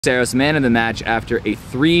Caceros, man of the match after a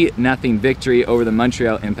 3-0 victory over the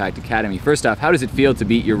Montreal Impact Academy. First off, how does it feel to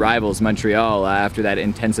beat your rivals Montreal after that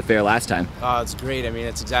intense affair last time? It's great. I mean,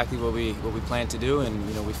 it's exactly what we planned to do,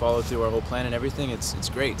 and we followed through our whole plan and everything. It's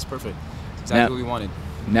great. It's perfect. It's exactly what we wanted.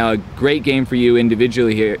 Now, a great game for you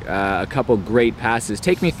individually here. A couple great passes.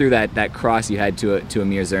 Take me through that cross you had to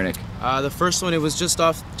Amir Zernick. The first one, it was just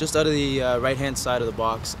out of the right-hand side of the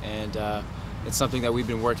box, and it's something that we've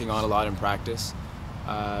been working on a lot in practice.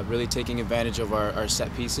 Really taking advantage of our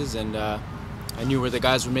set pieces, and I knew where the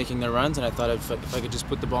guys were making their runs, and I thought if I could just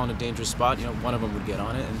put the ball in a dangerous spot, one of them would get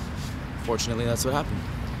on it, and fortunately that's what happened.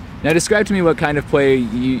 Now describe to me what kind of player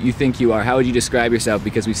you think you are. How would you describe yourself?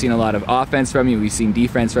 Because we've seen a lot of offense from you, we've seen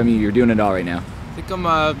defense from you, you're doing it all right now. I think I'm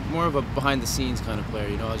more of a behind-the-scenes kind of player.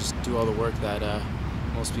 I just do all the work that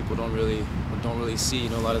most people don't really see.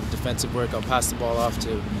 A lot of the defensive work, I'll pass the ball off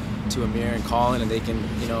to Amir and Colin, and they can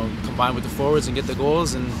combine with the forwards and get the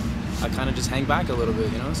goals, and I kind of just hang back a little bit.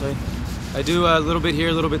 So I do a little bit here,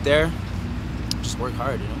 a little bit there. Just work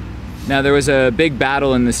hard. Now there was a big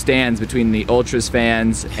battle in the stands between the Ultras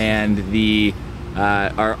fans and the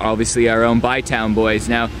obviously our own Bytown boys.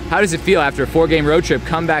 Now, how does it feel after a 4-game road trip,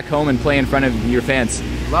 come back home and play in front of your fans?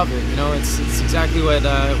 Love it. It's exactly what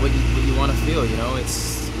you want to feel.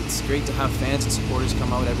 It's great to have fans and supporters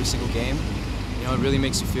come out every single game. It really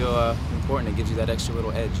makes you feel important. It gives you that extra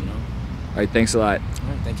little edge. All right, thanks a lot. All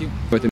right, thank you.